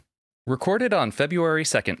Recorded on February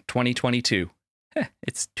 2nd, 2022.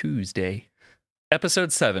 It's Tuesday.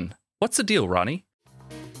 Episode 7. What's the deal, Ronny?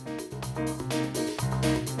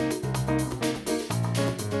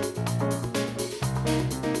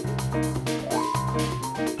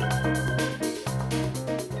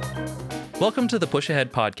 Welcome to the Push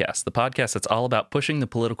Ahead Podcast, the podcast that's all about pushing the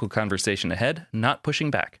political conversation ahead, not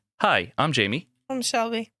pushing back. Hi, I'm Jamie. I'm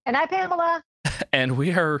Shelby. And I'm Pamela. And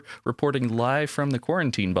we are reporting live from the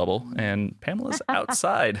quarantine bubble, and Pamela's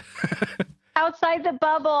outside. Outside the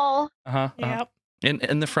bubble. Yep.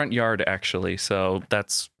 In the front yard, actually, so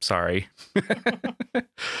that's sorry.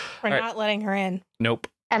 We're not letting her in. Nope.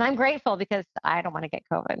 And I'm grateful because I don't want to get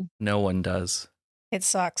COVID. No one does. It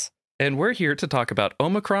sucks. And we're here to talk about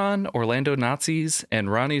Omicron, Orlando Nazis,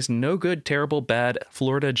 and Ronnie's no good, terrible, bad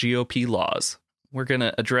Florida GOP laws. We're going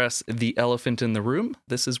to address the elephant in the room.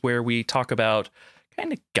 This is where we talk about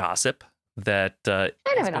kind of gossip that... Kind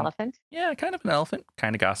of an elephant. Yeah, kind of an elephant,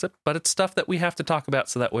 kind of gossip. But it's stuff that we have to talk about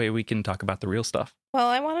so that way we can talk about the real stuff. Well,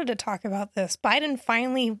 I wanted to talk about this. Biden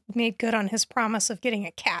finally made good on his promise of getting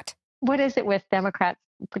a cat. What is it with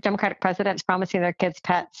Democratic presidents promising their kids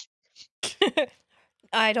pets?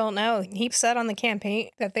 I don't know. He said on the campaign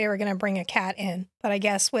that they were going to bring a cat in. But I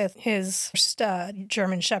guess with his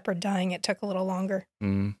German Shepherd dying, it took a little longer.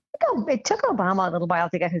 Mm. It took Obama a little while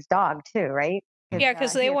to get his dog, too, right? Yeah,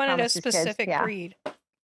 because they he had wanted a promised his kids, specific yeah. breed.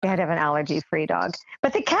 They had to have an allergy-free dog.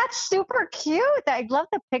 But the cat's super cute. I love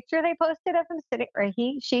the picture they posted of him sitting, or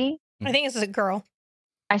she. I think it's a girl.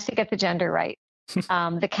 I should get the gender right.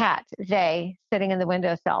 The cat, they, sitting in the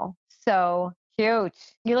windowsill. So cute.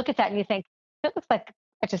 You look at that and you think, it looks like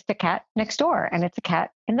just a cat next door, and it's a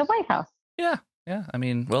cat in the White House. Yeah. I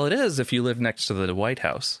mean, well, it is if you live next to the White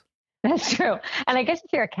House. That's true. And I guess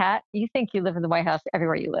if you're a cat, you think you live in the White House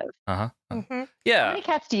everywhere you live. Uh-huh. Mm-hmm. Yeah. How many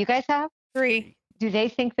cats do you guys have? 3. Do they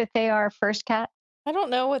think that they are first cat? I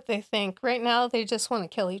don't know what they think. Right now, they just want to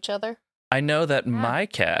kill each other. I know that Yeah. my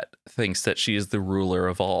cat thinks that she is the ruler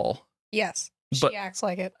of all. Yes. But she acts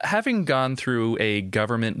like it. having gone through a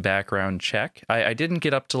government background check, I didn't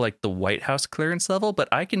get up to like the White House clearance level, but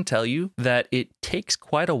I can tell you that it takes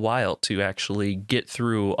quite a while to actually get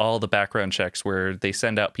through all the background checks where they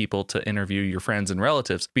send out people to interview your friends and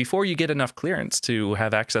relatives before you get enough clearance to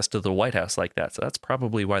have access to the White House like that. So that's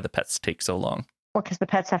probably why the pets take so long. Well, because the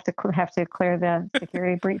pets have to clear the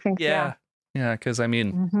security briefings. Yeah, because I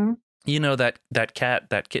mean, Mm-hmm. you know that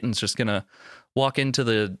kitten's just gonna walk into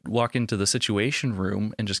the situation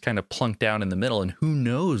room and just kind of plunk down in the middle, and who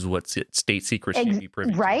knows what state secrets she'd be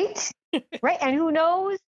privy to. Right? Right. And who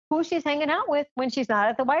knows who she's hanging out with when she's not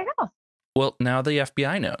at the White House? Well, now the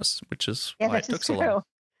FBI knows, which is why it took so long.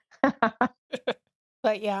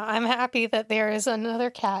 But yeah, I'm happy that there is another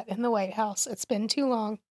cat in the White House. It's been too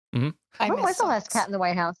long. Mm-hmm. When was the last cat in the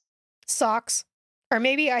White House? Socks. Or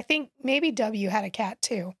maybe W had a cat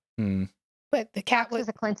too. Mm. But the cat Was was,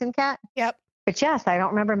 a Clinton cat? yep. But yes, I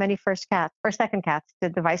don't remember many first cats or second cats.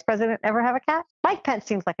 Did the vice president ever have a cat? Mike Pence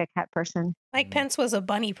seems like a cat person. Mike Pence was a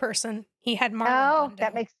bunny person. He had Marlon Oh, Brando.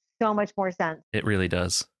 that makes so much more sense. It really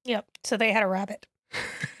does. Yep. So they had a rabbit.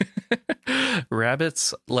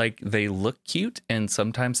 Rabbits, like, they look cute and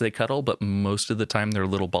sometimes they cuddle, but most of the time they're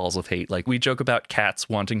little balls of hate. Like, we joke about cats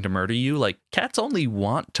wanting to murder you. Like, cats only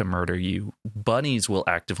want to murder you. Bunnies will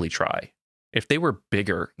actively try. If they were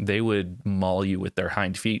bigger, they would maul you with their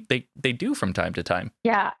hind feet. They do from time to time.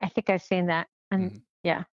 Yeah, I think I've seen that. And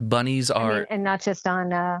yeah. Bunnies I are... mean, and not just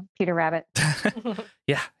on Peter Rabbit.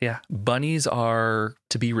 Yeah. Bunnies are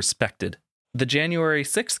to be respected. The January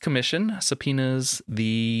 6th Commission subpoenas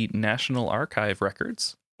the National Archive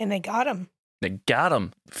records. And they got him. They got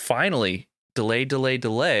them. Finally.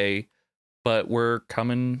 Delay. But we're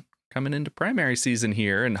coming into primary season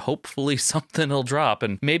here, and hopefully something will drop,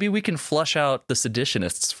 and maybe we can flush out the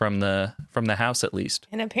seditionists from the House at least.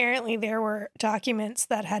 And apparently there were documents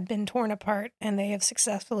that had been torn apart, and they have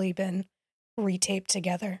successfully been retaped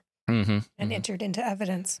together and entered into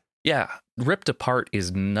evidence. Yeah, ripped apart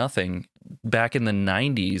is nothing. Back in the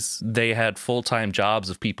 90s, they had full-time jobs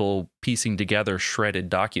of people piecing together shredded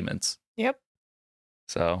documents. Yep.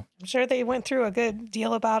 So I'm sure they went through a good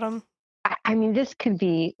deal about them. I mean, this could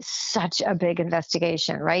be such a big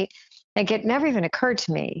investigation, right? Like, it never even occurred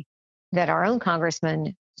to me that our own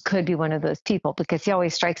congressman could be one of those people, because he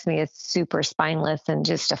always strikes me as super spineless and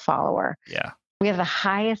just a follower. yeah. We have the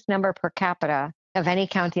highest number per capita of any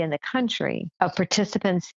county in the country of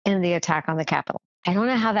participants in the attack on the Capitol. I don't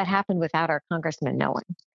know how that happened without our congressman knowing.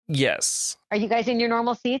 Yes. Are you guys in your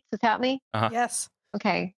normal seats without me? Yes.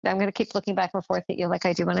 Okay, I'm going to keep looking back and forth at you like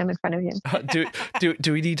I do when I'm in front of you.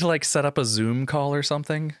 Do we need to like set up a Zoom call or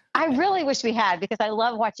something? I really wish we had because I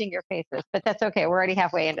love watching your faces, but that's okay. We're already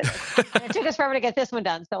halfway into this. And it took us forever to get this one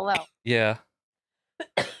done. So low. Yeah.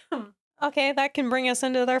 Okay, that can bring us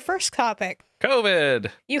into our first topic.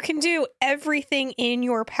 COVID. You can do everything in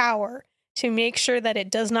your power to make sure that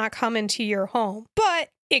it does not come into your home, but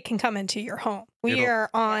it can come into your home. We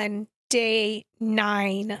are on day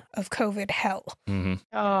 9 of COVID hell. Mm-hmm.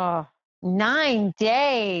 Oh, 9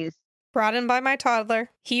 days. Brought in by my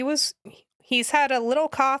toddler. He's had a little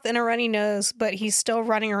cough and a runny nose, but he's still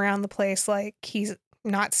running around the place like he's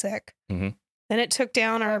not sick. Mm-hmm. Then it took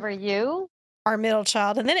down our middle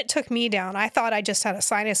child, and then it took me down. I thought I just had a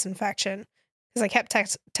sinus infection because I kept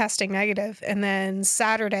testing negative. And then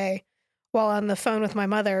Saturday, while on the phone with my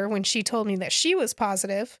mother, when she told me that she was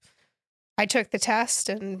positive, I took the test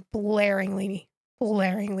and blaringly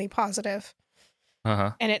positive.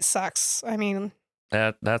 Uh-huh. And it sucks. I mean,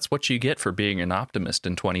 that's what you get for being an optimist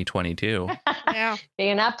in 2022. Yeah.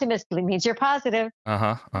 Being an optimist means you're positive.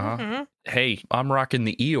 Uh-huh. Uh-huh. Mm-hmm. Hey, I'm rocking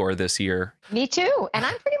the Eeyore this year. Me too. And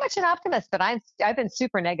I'm pretty much an optimist, but I've been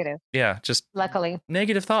super negative. Yeah, just luckily.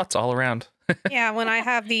 Negative thoughts all around. Yeah, when I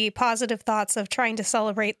have the positive thoughts of trying to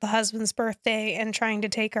celebrate the husband's birthday and trying to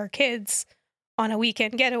take our kids on a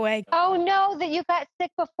weekend getaway. Oh no, that you got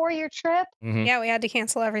sick before your trip? Mm-hmm. Yeah, we had to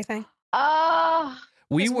cancel everything. Oh.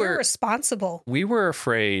 We're responsible. We were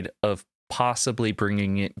afraid of possibly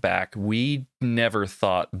bringing it back. We never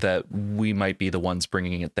thought that we might be the ones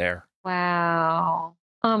bringing it there. Wow.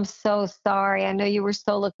 I'm so sorry. I know you were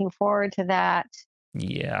so looking forward to that.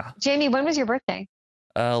 Yeah. Jamie, when was your birthday?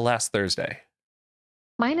 Last Thursday.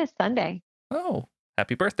 Mine is Sunday. Oh,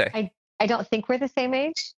 happy birthday. I don't think we're the same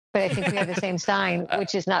age, but I think we have the same sign,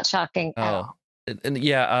 which is not shocking at all. And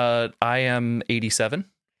yeah, I am 87.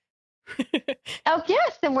 Oh,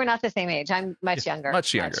 yes. Then we're not the same age. I'm much younger.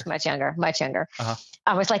 Much younger. Much younger. Uh-huh.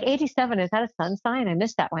 I was like, 87. Is that a sun sign? I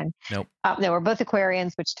missed that one. Nope. No, we're both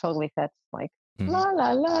Aquarians, which totally fits. Like, la,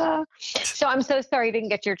 la, la. So I'm so sorry you didn't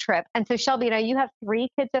get your trip. And so, Shelby, now you have 3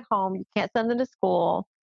 kids at home. You can't send them to school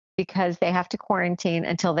because they have to quarantine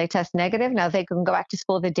until they test negative. Now they can go back to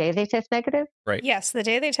school the day they test negative. Right. Yes, the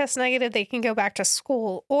day they test negative, they can go back to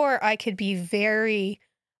school. Or I could be very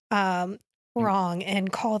wrong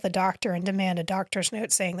and call the doctor and demand a doctor's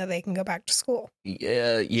note saying that they can go back to school.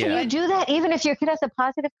 Yeah. Can you do that even if your kid has a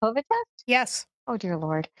positive COVID test? Yes. Oh, dear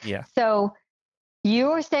Lord. Yeah. So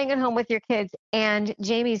you are staying at home with your kids and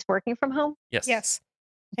Jamie's working from home? Yes. Yes.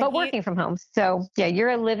 But working from home. So yeah, you're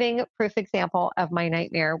a living proof example of my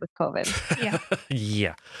nightmare with COVID. Yeah.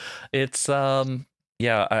 Yeah. It's,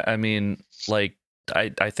 I mean, like,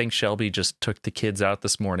 I think Shelby just took the kids out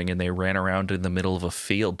this morning and they ran around in the middle of a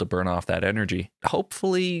field to burn off that energy.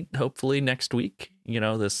 Hopefully next week,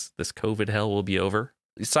 this COVID hell will be over.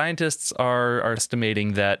 Scientists are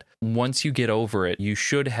estimating that once you get over it, you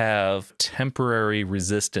should have temporary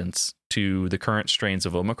resistance to the current strains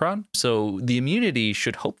of Omicron. So the immunity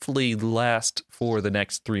should hopefully last for the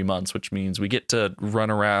next 3 months, which means we get to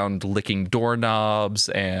run around licking doorknobs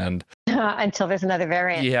and until there's another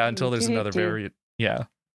variant. Yeah, until there's another variant. Yeah.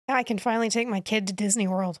 I can finally take my kid to Disney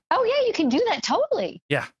World. Oh yeah, you can do that totally.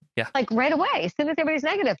 Yeah. Like right away, as soon as everybody's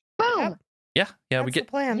negative, boom. Yep. Yeah. That's the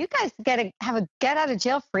plan. You guys have a get out of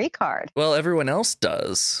jail free card. Well, everyone else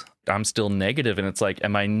does. I'm still negative, and it's like,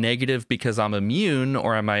 am I negative because I'm immune,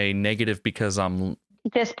 or am I negative because I'm?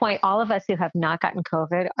 At this point, all of us who have not gotten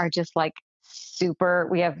COVID are just like super.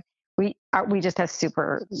 We just have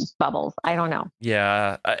super bubbles. I don't know.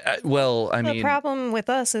 Yeah. I mean, the problem with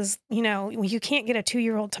us is, you can't get a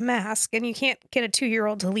 2-year-old to mask, and you can't get a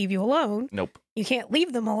 2-year-old to leave you alone. Nope. You can't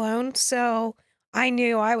leave them alone. So I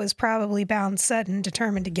knew I was probably bound, set, and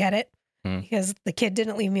determined to get it because the kid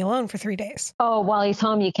didn't leave me alone for 3 days. Oh, while he's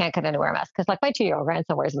home, you can't get him to wear a mask because, like, my 2-year-old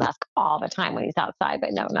grandson wears a mask all the time when he's outside,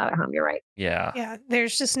 but no, not at home. You're right. Yeah. Yeah.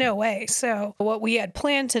 There's just no way. So what we had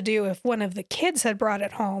planned to do, if one of the kids had brought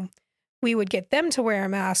it home, we would get them to wear a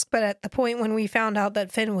mask. But at the point when we found out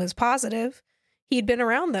that Finn was positive, he'd been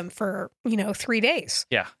around them for, 3 days.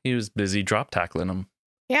 Yeah. He was busy drop tackling them.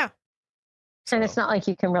 Yeah. So, and it's not like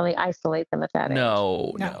you can really isolate them at that age.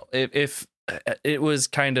 No. If it was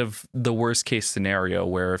kind of the worst case scenario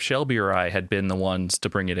where if Shelby or I had been the ones to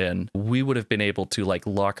bring it in, we would have been able to like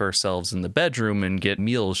lock ourselves in the bedroom and get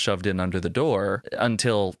meals shoved in under the door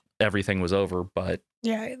until everything was over. But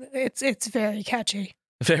yeah, it's very catchy.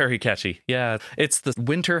 Very catchy. Yeah. It's the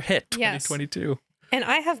winter hit 2022. Yes. And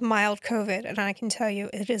I have mild COVID, and I can tell you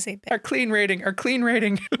it is a bit. Our clean rating.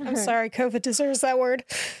 I'm sorry, COVID deserves that word.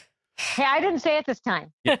 Hey, I didn't say it this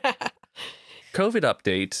time. COVID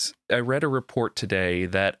updates. I read a report today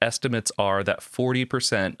that estimates are that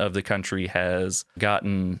 40% of the country has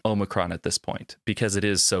gotten Omicron at this point because it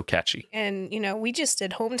is so catchy. And, we just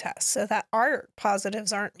did home tests so that our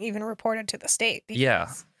positives aren't even reported to the state. Because,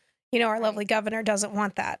 Yeah. Our lovely governor doesn't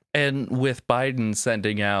want that. And with Biden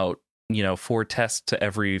sending out, 4 tests to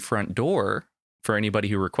every front door for anybody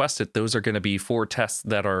who requests it, those are going to be 4 tests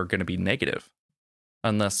that are going to be negative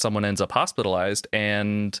unless someone ends up hospitalized.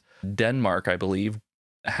 And Denmark, I believe,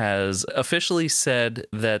 has officially said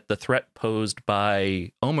that the threat posed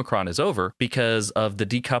by Omicron is over because of the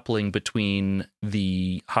decoupling between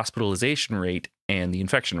the hospitalization rate and the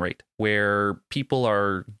infection rate, where people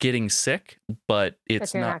are getting sick, but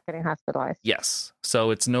it's not getting hospitalized. Yes.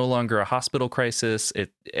 So it's no longer a hospital crisis.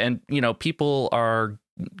 People are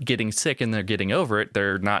getting sick and they're getting over it.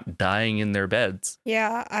 They're not dying in their beds.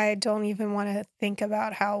 Yeah, I don't even want to think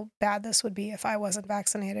about how bad this would be if I wasn't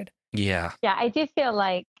vaccinated. Yeah. Yeah, I do feel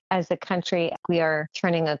like as a country, we are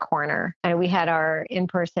turning a corner. And we had our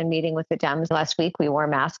in-person meeting with the Dems last week. We wore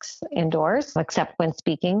masks indoors, except when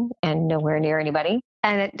speaking, and nowhere near anybody.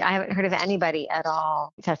 And I haven't heard of anybody at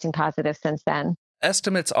all testing positive since then.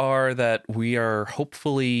 Estimates are that we are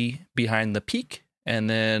hopefully behind the peak, and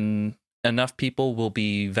then enough people will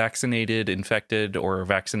be vaccinated, infected, or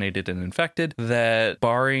vaccinated and infected that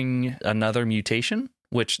barring another mutation,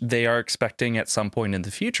 which they are expecting at some point in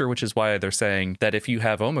the future, which is why they're saying that if you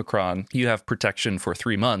have Omicron, you have protection for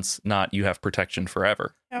 3 months, not you have protection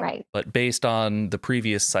forever. Right. But based on the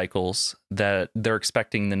previous cycles, that they're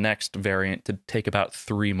expecting the next variant to take about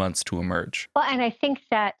 3 months to emerge. Well, and I think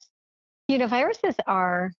that, viruses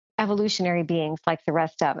are evolutionary beings like the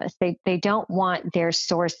rest of us. They don't want their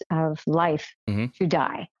source of life to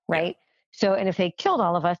die, right? Yeah. So, and if they killed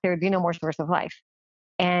all of us, there would be no more source of life.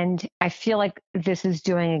 And I feel like this is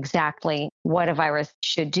doing exactly what a virus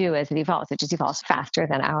should do as it evolves. It just evolves faster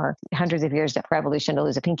than our hundreds of years for evolution to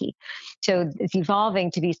lose a pinky. So it's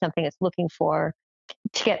evolving to be something it's looking for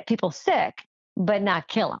to get people sick, but not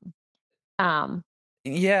kill them.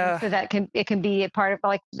 Yeah. So that it can be a part of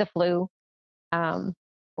like the flu,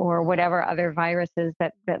 or whatever other viruses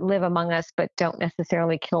that live among us, but don't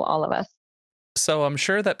necessarily kill all of us. So I'm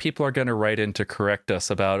sure that people are going to write in to correct us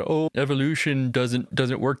about, evolution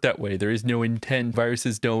doesn't work that way. There is no intent.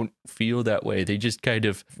 Viruses don't feel that way. They just kind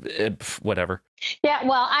of, whatever. Yeah,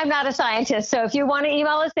 well, I'm not a scientist. So if you want to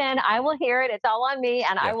email us in, I will hear it. It's all on me,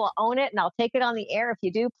 and I will own it, and I'll take it on the air. If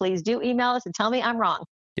you do, please do email us and tell me I'm wrong.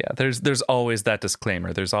 Yeah, there's always that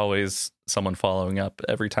disclaimer. There's always someone following up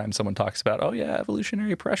every time someone talks about,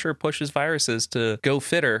 evolutionary pressure pushes viruses to go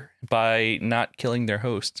fitter by not killing their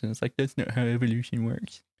host. And it's like, that's not how evolution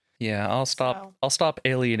works. Yeah, I'll stop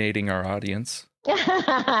alienating our audience. For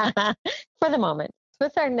the moment.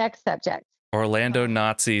 What's our next subject? Orlando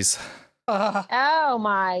Nazis. Oh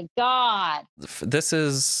my God. This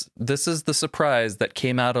is the surprise that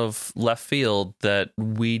came out of left field that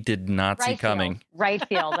we did not see coming. Right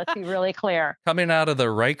field. Let's be really clear. Coming out of the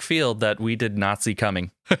right field that we did not see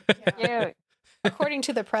coming. Dude. According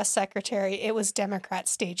to the press secretary, it was Democrats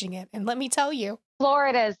staging it. And let me tell you.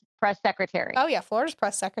 Florida's press secretary. Oh, yeah. Florida's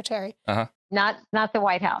press secretary. Uh-huh. Not the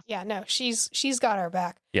White House. Yeah, no, she's got our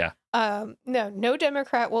back. Yeah. No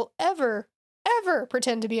Democrat will ever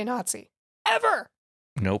pretend to be a Nazi. Ever.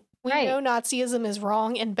 Nope. We know Nazism is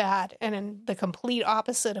wrong and bad and in the complete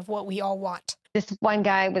opposite of what we all want. This one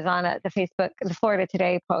guy was on the Florida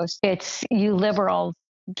Today post. It's you liberals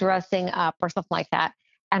dressing up or something like that.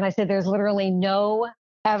 And I said, there's literally no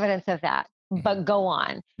evidence of that, but go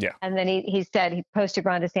on. Yeah. And then he said, he posted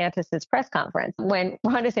Ron DeSantis' press conference. When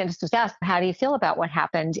Ron DeSantis was asked, how do you feel about what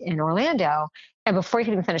happened in Orlando? And before he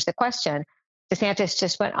could even finish the question, DeSantis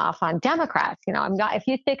just went off on Democrats. If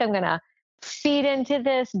you think I'm going to feed into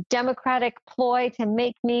this Democratic ploy to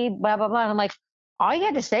make me blah, blah, blah. And I'm like, all you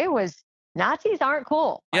had to say was Nazis aren't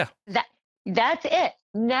cool. Yeah. That's it.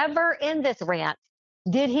 Never in this rant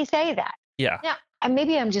did he say that. Yeah. Now, and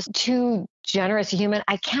maybe I'm just too generous a human.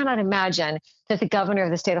 I cannot imagine that the governor of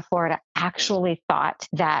the state of Florida actually thought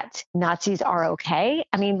that Nazis are okay.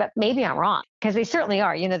 I mean, but maybe I'm wrong because they certainly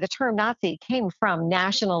are. The term Nazi came from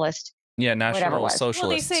nationalist. Yeah, National Socialist.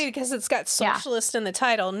 Well, they say because it's got socialist in the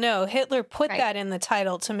title. No, Hitler put that in the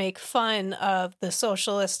title to make fun of the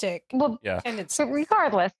socialistic tendencies. But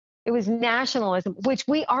regardless, it was nationalism, which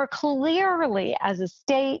we are clearly, as a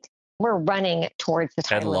state, we're running towards the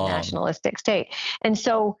title of nationalistic state. And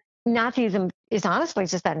so Nazism is honestly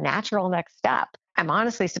just a natural next step. I'm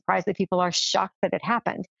honestly surprised that people are shocked that it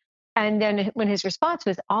happened. And then when his response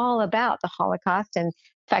was all about the Holocaust and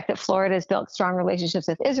fact that Florida has built strong relationships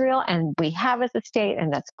with Israel, and we have as a state,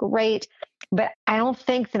 and that's great. But I don't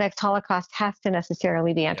think the next Holocaust has to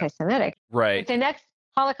necessarily be anti-Semitic. Right. The next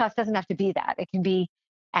Holocaust doesn't have to be that. It can be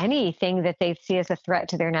anything that they see as a threat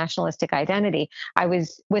to their nationalistic identity. I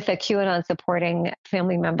was with a QAnon supporting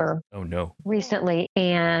family member Oh, no. recently,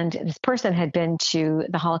 and this person had been to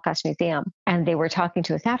the Holocaust Museum, and they were talking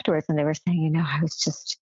to us afterwards, and they were saying, I was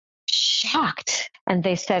just shocked. And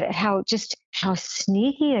they said how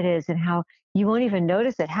sneaky it is and how you won't even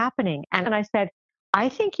notice it happening. And I said, I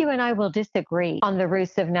think you and I will disagree on the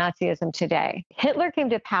roots of Nazism today. Hitler came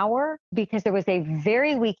to power because there was a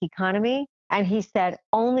very weak economy, and he said,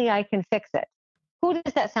 only I can fix it. Who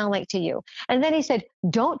does that sound like to you? And then he said,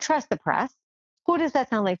 don't trust the press. Who does that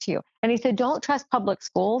sound like to you? And he said, don't trust public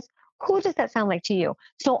schools. Who does that sound like to you?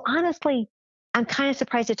 So honestly, I'm kind of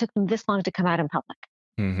surprised it took them this long to come out in public.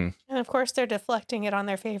 Mm-hmm. And of course, they're deflecting it on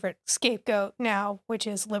their favorite scapegoat now, which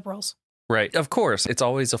is liberals. Right. Of course, it's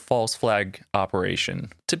always a false flag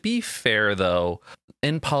operation. To be fair, though,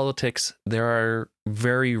 in politics, there are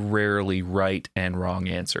very rarely right and wrong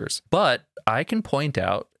answers. But I can point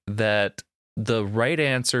out that the right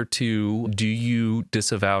answer to do you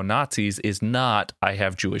disavow Nazis is not I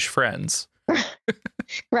have Jewish friends.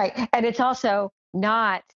 Right. And it's also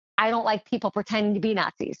not I don't like people pretending to be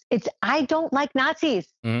Nazis. It's I don't like Nazis.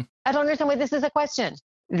 Mm-hmm. I don't understand why this is a question.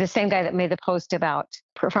 The same guy that made the post about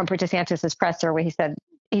from DeSantis' presser, where he said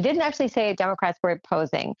he didn't actually say Democrats were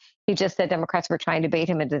opposing. He just said Democrats were trying to bait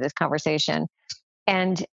him into this conversation.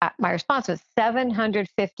 And my response was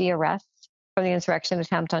 750 arrests from the insurrection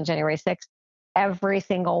attempt on January 6th. Every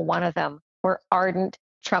single one of them were ardent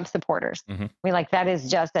Trump supporters. Mm-hmm. I mean, like that is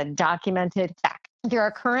just a documented fact. There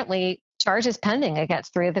are currently charges pending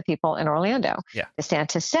against 3 of the people in Orlando. Yeah.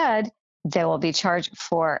 DeSantis said they will be charged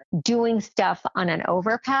for doing stuff on an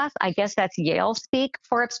overpass. I guess that's Yale speak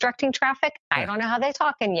for obstructing traffic. I don't know how they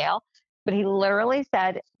talk in Yale, but he literally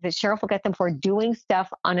said the sheriff will get them for doing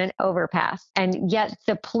stuff on an overpass. And yet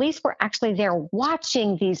the police were actually there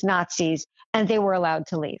watching these Nazis, and they were allowed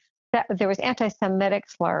to leave. There was anti-Semitic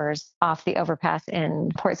slurs off the overpass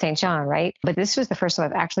in Port St. John, right? But this was the first time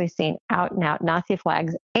I've actually seen out and out Nazi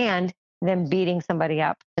flags and them beating somebody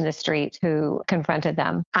up in the street who confronted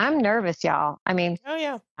them. I'm nervous, y'all. I mean, Oh,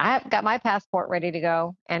 yeah. I've got my passport ready to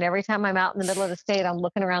go. And every time I'm out in the middle of the state, I'm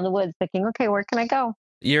looking around the woods thinking, okay, where can I go?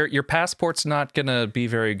 Your passport's not going to be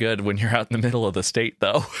very good when you're out in the middle of the state,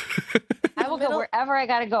 though. I will go wherever I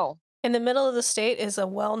got to go. In the middle of the state is a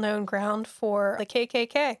well-known ground for the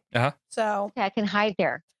KKK. Uh-huh. So I can hide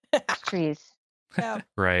there. Trees. Yeah.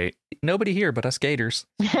 Right. Nobody here but us gators.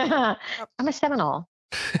 I'm a Seminole.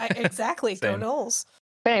 Exactly. Go Same. Knowles.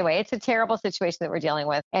 But anyway, it's a terrible situation that we're dealing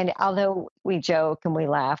with. And although we joke and we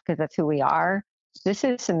laugh because that's who we are, this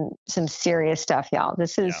is some serious stuff, y'all.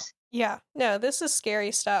 This is Yeah. No, this is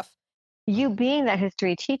scary stuff. you being that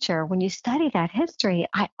history teacher. When you study that history,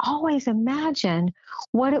 I always imagine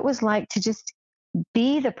what it was like to just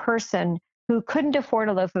be the person who couldn't afford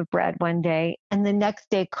a loaf of bread one day and the next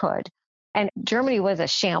day could. And Germany was a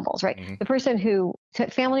shambles, right? Mm-hmm. The person who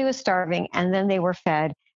family was starving and then they were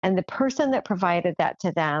fed, and the person that provided that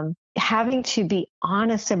to them having to be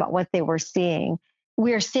honest about what they were seeing.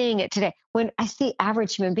 We're seeing it today. When I see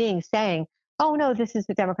average human beings saying, oh no, this is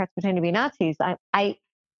the Democrats pretending to be Nazis, I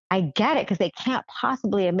get it, because they can't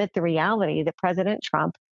possibly admit the reality that President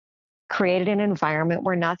Trump created an environment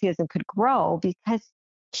where Nazism could grow because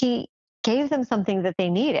he gave them something that they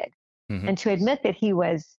needed. Mm-hmm. And to admit that he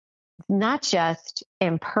was not just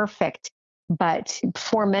imperfect, but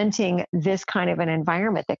fomenting this kind of an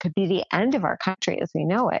environment that could be the end of our country as we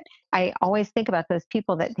know it. I always think about those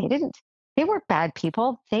people that they weren't bad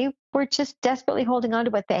people. They were just desperately holding on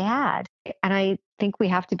to what they had. And I think we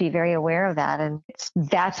have to be very aware of that. And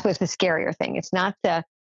that's what's the scarier thing. It's not the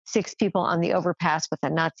 6 people on the overpass with a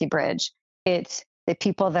Nazi bridge. It's the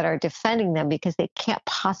people that are defending them because they can't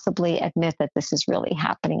possibly admit that this is really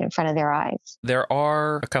happening in front of their eyes. There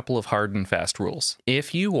are a couple of hard and fast rules.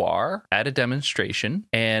 If you are at a demonstration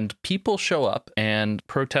and people show up and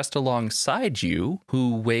protest alongside you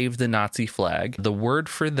who wave the Nazi flag, the word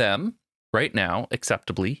for them right now,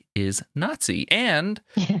 acceptably, is Nazi. And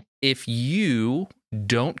if you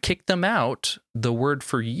don't kick them out, the word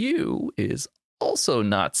for you is also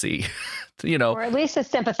Nazi. Or at least a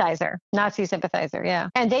sympathizer, Nazi sympathizer. Yeah.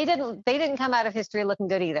 And they didn't come out of history looking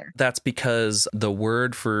good either. That's because the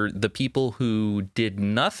word for the people who did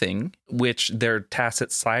nothing, which their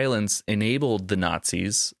tacit silence enabled the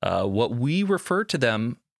Nazis, what we refer to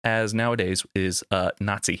them as nowadays is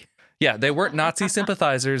Nazi. Yeah, they weren't Nazi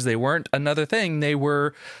sympathizers. They weren't another thing. They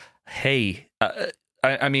were, hey,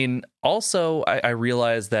 I mean, also, I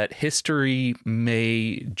realize that history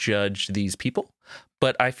may judge these people,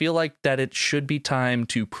 but I feel like that it should be time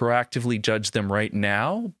to proactively judge them right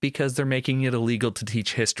now because they're making it illegal to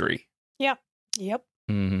teach history. Yeah. Yep.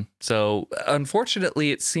 So,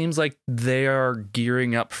 unfortunately, it seems like they are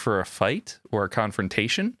gearing up for a fight or a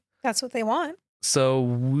confrontation. That's what they want. So,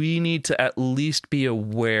 we need to at least be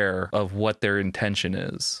aware of what their intention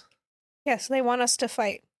is. Yes, they want us to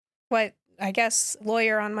fight. What I guess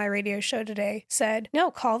lawyer on my radio show today said, no,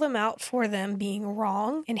 call them out for them being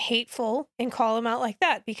wrong and hateful and call them out like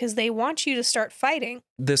that because they want you to start fighting.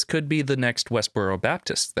 This could be the next Westboro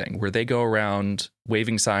Baptist thing where they go around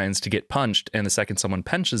waving signs to get punched, and the second someone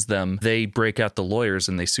punches them, they break out the lawyers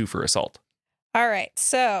and they sue for assault. All right,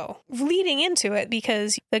 so leading into it,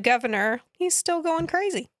 because the governor, he's still going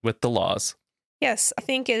crazy. With the laws. Yes, I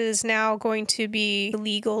think it is now going to be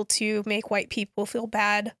illegal to make white people feel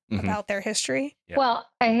bad about their history. Yeah. Well,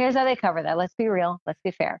 here's how they cover that. Let's be real. Let's be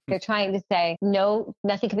fair. They're trying to say, no,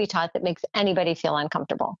 nothing can be taught that makes anybody feel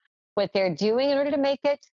uncomfortable. What they're doing in order to make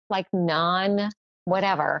it like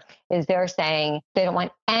whatever is they're saying they don't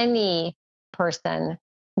want any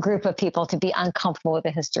group of people to be uncomfortable with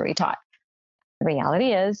the history taught. The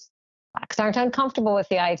reality is blacks aren't uncomfortable with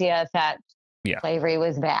the idea that slavery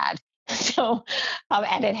was bad. So,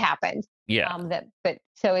 and it happened. Yeah.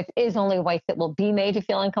 So it is only whites that will be made to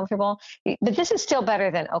feel uncomfortable. But this is still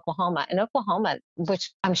better than Oklahoma. In Oklahoma,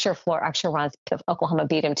 which I'm sure Ron's Oklahoma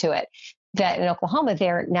beat him to it. That in Oklahoma,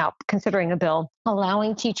 they're now considering a bill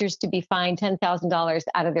allowing teachers to be fined $10,000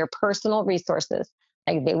 out of their personal resources.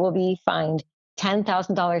 Like they will be fined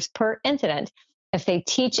 $10,000 per incident if they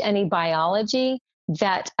teach any biology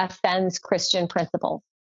that offends Christian principles.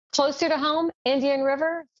 Closer to home, Indian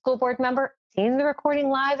River, school board member, seen the recording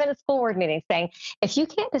live in a school board meeting saying, if you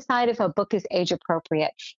can't decide if a book is age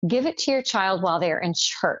appropriate, give it to your child while they're in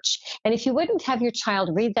church. And if you wouldn't have your child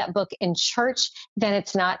read that book in church, then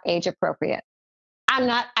it's not age appropriate. I'm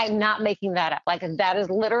not making that up. Like that is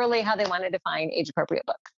literally how they want to define age appropriate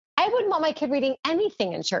books. I wouldn't want my kid reading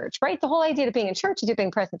anything in church, right? The whole idea of being in church is you're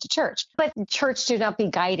being present to church. But church should not be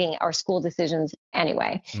guiding our school decisions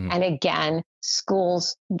anyway. And again,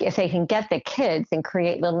 schools, if they can get the kids and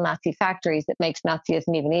create little Nazi factories, it makes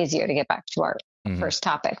Nazism even easier, to get back to our first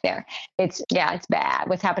topic there. It's bad.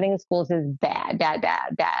 What's happening in schools is bad.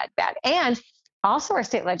 And also our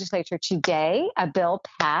state legislature today, a bill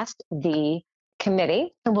passed the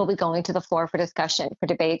committee and will be going to the floor for discussion, for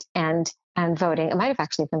debate and voting. It might have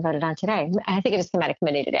actually been voted on today. I think it just came out of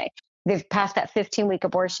committee today. They've passed that 15-week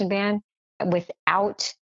abortion ban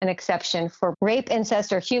without an exception for rape,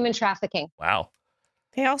 incest, or human trafficking. Wow.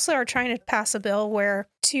 They also are trying to pass a bill where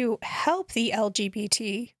to help the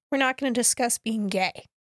LGBT, we're not going to discuss being gay.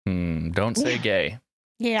 Don't say gay.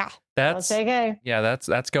 Yeah. Don't say gay. Yeah,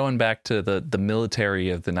 that's going back to the military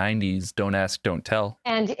of the 90s. Don't ask, don't tell.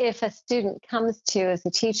 And if a student comes to you as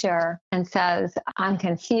a teacher and says, I'm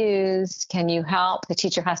confused, can you help? The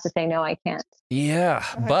teacher has to say, no, I can't. Yeah,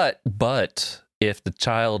 but if the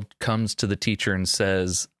child comes to the teacher and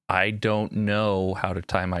says, I don't know how to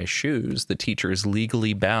tie my shoes, the teacher is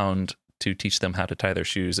legally bound to teach them how to tie their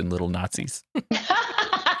shoes in Little Nazis.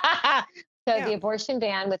 So the abortion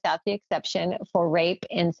ban without the exception for rape,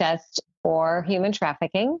 incest, or human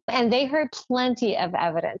trafficking. And they heard plenty of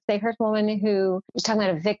evidence. They heard a woman who was talking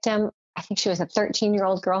about a victim. I think she was a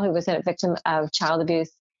 13-year-old girl who was a victim of child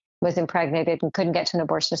abuse, was impregnated and couldn't get to an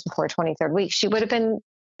abortion just before her 23rd week. She would have been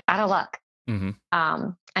out of luck.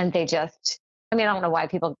 And they just, I don't know why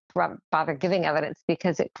people bother giving evidence,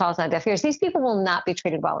 because it falls on deaf ears. These people will not be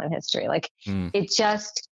treated well in history.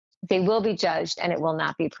 They will be judged, and it will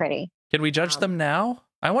not be pretty. Can we judge them now?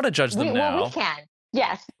 I want to judge them now. Well, we can.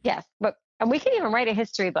 Yes. And we can even write a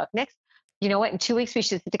history book. Next, you know what? In 2 weeks, we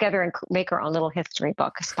should sit together and make our own little history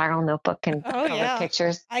book, a spiral notebook, and color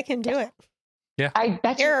pictures. I can do it. Yeah. I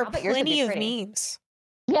bet there are plenty of memes.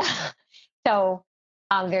 Yeah. So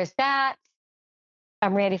there's that.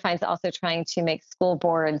 Randy Fine's also trying to make school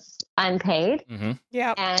boards unpaid.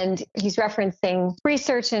 Yeah. And he's referencing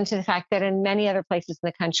research into the fact that in many other places in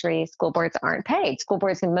the country, school boards aren't paid. School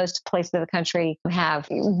boards in most places of the country have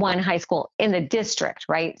one high school in the district,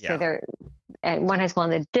 right? Yeah. So they're at one high school in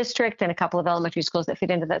the district and a couple of elementary schools that fit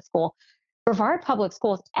into that school. Brevard Public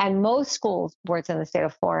Schools and most school boards in the state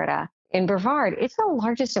of Florida, in Brevard, it's the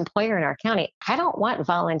largest employer in our county. I don't want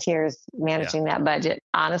volunteers managing that budget,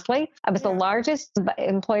 honestly. It's the largest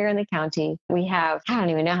employer in the county. We have, I don't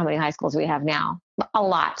even know how many high schools we have now. A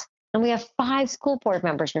lot. And we have 5 school board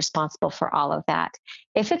members responsible for all of that.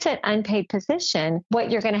 If it's an unpaid position, what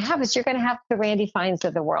you're going to have is you're going to have the Randy Fines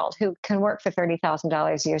of the world who can work for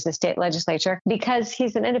 $30,000 a year as a state legislature because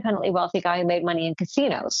he's an independently wealthy guy who made money in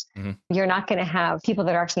casinos. Mm-hmm. You're not going to have people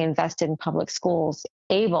that are actually invested in public schools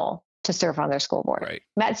able to serve on their school board. Right.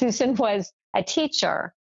 Matt Susan was a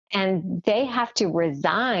teacher, and they have to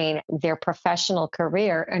resign their professional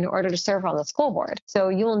career in order to serve on the school board. So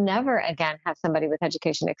you will never again have somebody with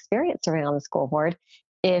education experience serving on the school board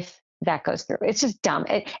if that goes through. It's just dumb.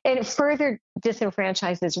 It further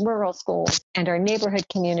disenfranchises rural schools and our neighborhood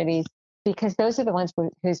communities because those are the ones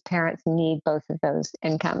whose parents need both of those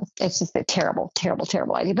incomes. It's just a terrible, terrible,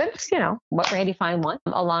 terrible idea. But it's, what Randy Fine wants,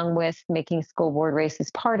 along with making school board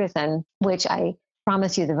races partisan, which I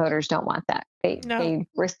promise you the voters don't want that.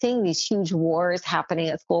 We're seeing these huge wars happening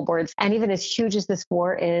at school boards. And even as huge as this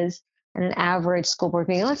war is in an average school board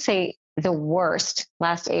meeting, let's say the worst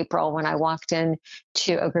last April when I walked in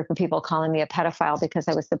to a group of people calling me a pedophile because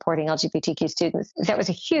I was supporting LGBTQ students. That was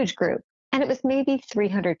a huge group. And it was maybe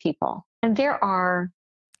 300 people. And there are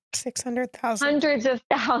 600,000. Hundreds of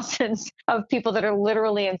thousands of people that are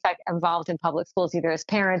literally, in fact, involved in public schools, either as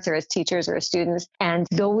parents or as teachers or as students. And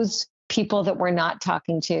those people that we're not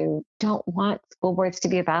talking to don't want school boards to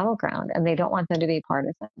be a battleground, and they don't want them to be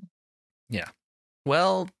partisan. Yeah.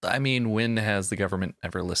 Well, I mean, when has the government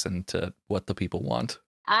ever listened to what the people want?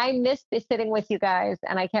 I miss sitting with you guys,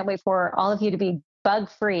 and I can't wait for all of you to be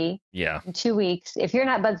bug-free in 2 weeks. If you're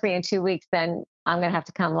not bug-free in 2 weeks, then I'm going to have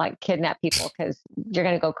to come kidnap people because you're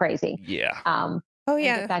going to go crazy. Yeah.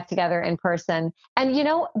 Get back together in person. And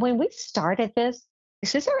when we started this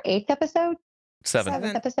is our 8th episode?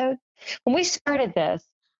 7th episode. When we started this,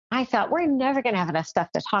 I thought we're never going to have enough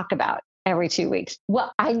stuff to talk about every 2 weeks.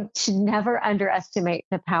 Well, I should never underestimate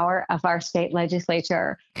the power of our state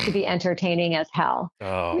legislature to be entertaining as hell.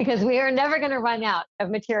 Oh. Because we are never going to run out of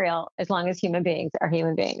material as long as human beings are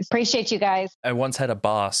human beings. Appreciate you guys. I once had a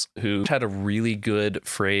boss who had a really good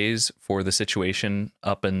phrase for the situation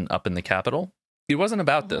up in the Capitol. It wasn't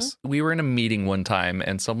about this. We were in a meeting one time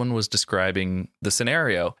and someone was describing the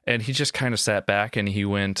scenario and he just kind of sat back and he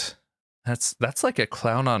went, that's like a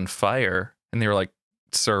clown on fire. And they were like,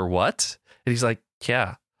 sir, what? And he's like,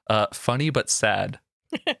 yeah, funny but sad.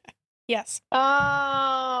 Yes.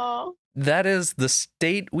 Oh. That is the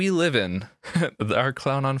state we live in. Our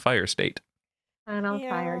clown on fire state. Clown on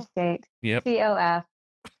fire state. Yep. COF.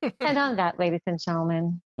 And on that, ladies and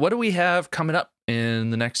gentlemen. What do we have coming up in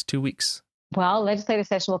the next 2 weeks? Well, legislative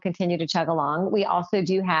session will continue to chug along. We also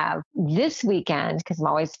do have this weekend, because I'm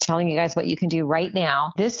always telling you guys what you can do right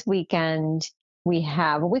now. This weekend, we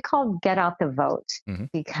have what we call Get Out the Vote,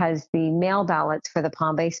 because the mail ballots for the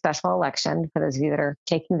Palm Bay special election, for those of you that are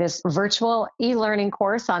taking this virtual e-learning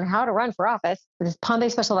course on how to run for office, this Palm Bay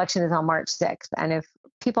special election is on March 6th. And if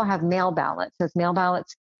people have mail ballots, those mail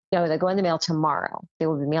ballots, they go in the mail tomorrow. They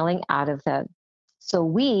will be mailing out of the So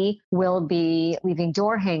we will be leaving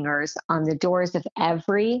door hangers on the doors of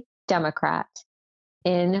every Democrat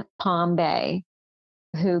in Palm Bay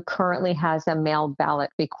who currently has a mail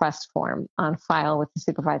ballot request form on file with the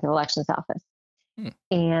Supervisor of Elections Office.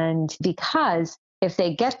 And because if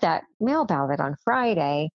they get that mail ballot on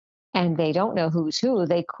Friday and they don't know who's who,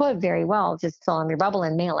 they could very well just fill in your bubble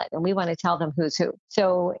and mail it. And we want to tell them who's who.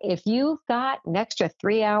 So if you've got an extra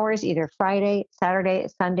 3 hours, either Friday, Saturday,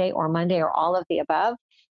 Sunday, or Monday, or all of the above,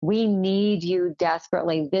 we need you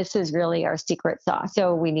desperately. This is really our secret sauce.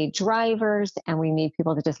 So we need drivers and we need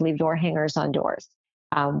people to just leave door hangers on doors.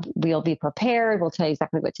 We'll be prepared. We'll tell you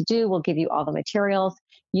exactly what to do. We'll give you all the materials.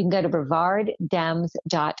 You can go to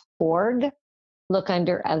brevarddems.org, look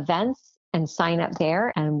under events, and sign up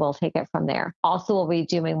there, and we'll take it from there. Also, we'll be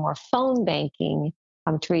doing more phone banking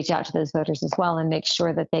to reach out to those voters as well and make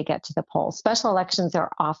sure that they get to the polls. Special elections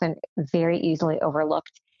are often very easily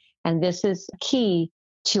overlooked, and this is key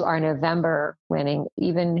to our November winning,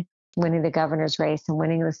 even winning the governor's race and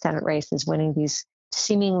winning the Senate races, winning these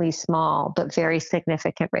seemingly small but very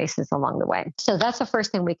significant races along the way. So that's the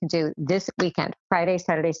first thing we can do this weekend, Friday,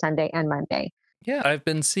 Saturday, Sunday, and Monday. Yeah, I've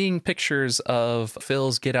been seeing pictures of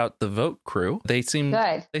Phil's Get Out the Vote crew. They seem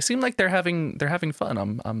good. They seem like they're having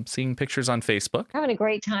fun. I'm seeing pictures on Facebook. Having a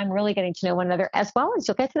great time, really getting to know one another, as well as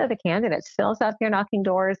you'll get to know the candidates. Phil's out there knocking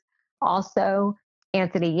doors. Also,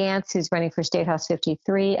 Anthony Yance, who's running for State House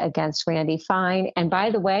 53 against Randy Fine. And by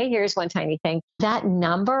the way, here's one tiny thing. That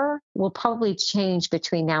number will probably change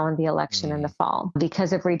between now and the election in the fall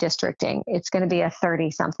because of redistricting. It's going to be a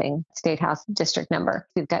 30-something State House district number.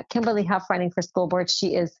 We've got Kimberly Huff running for school board.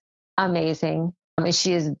 She is amazing.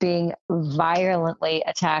 She is being violently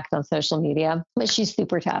attacked on social media, but she's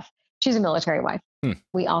super tough. She's a military wife.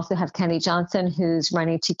 We also have Kenny Johnson, who's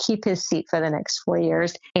running to keep his seat for the next 4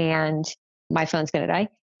 years. And my phone's going to die.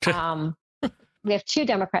 We have 2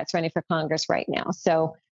 Democrats running for Congress right now.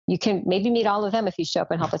 So you can maybe meet all of them if you show up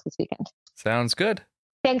and help us this weekend. Sounds good.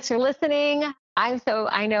 Thanks for listening.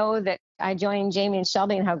 I know that I joined Jamie and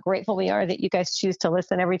Shelby and how grateful we are that you guys choose to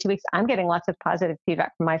listen every 2 weeks. I'm getting lots of positive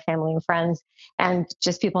feedback from my family and friends and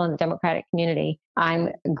just people in the Democratic community. I'm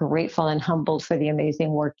grateful and humbled for the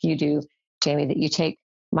amazing work you do, Jamie, that you take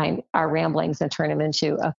our ramblings and turn them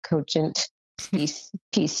into a cogent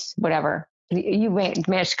piece, whatever. You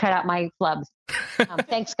managed to cut out my flubs.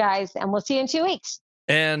 Thanks, guys. And we'll see you in 2 weeks.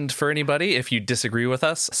 And for anybody, if you disagree with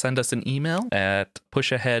us, send us an email at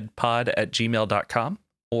pushaheadpod@gmail.com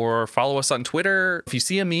or follow us on Twitter. If you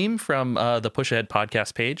see a meme from the Push Ahead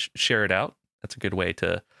podcast page, share it out. That's a good way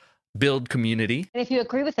to build community. And if you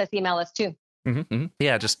agree with us, email us too.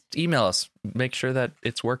 Yeah, just email us. Make sure that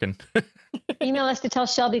it's working. Email us to tell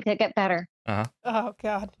Shelby to get better. Oh,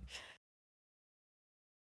 God.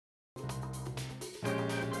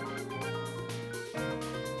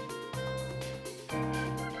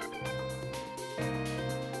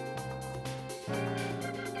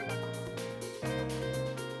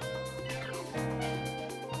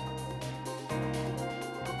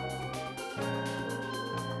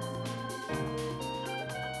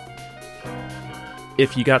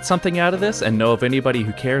 If you got something out of this and know of anybody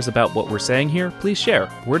who cares about what we're saying here, please share.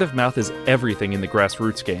 Word of mouth is everything in the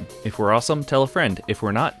grassroots game. If we're awesome, tell a friend. If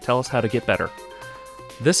we're not, tell us how to get better.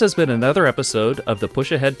 This has been another episode of the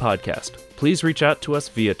Push Ahead podcast. Please reach out to us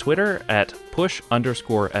via Twitter at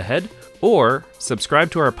push_ahead or subscribe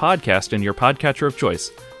to our podcast in your podcatcher of choice.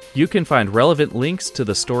 You can find relevant links to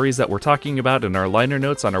the stories that we're talking about in our liner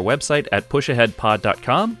notes on our website at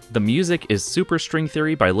pushaheadpod.com. The music is Super String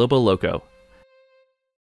Theory by Lobo Loco.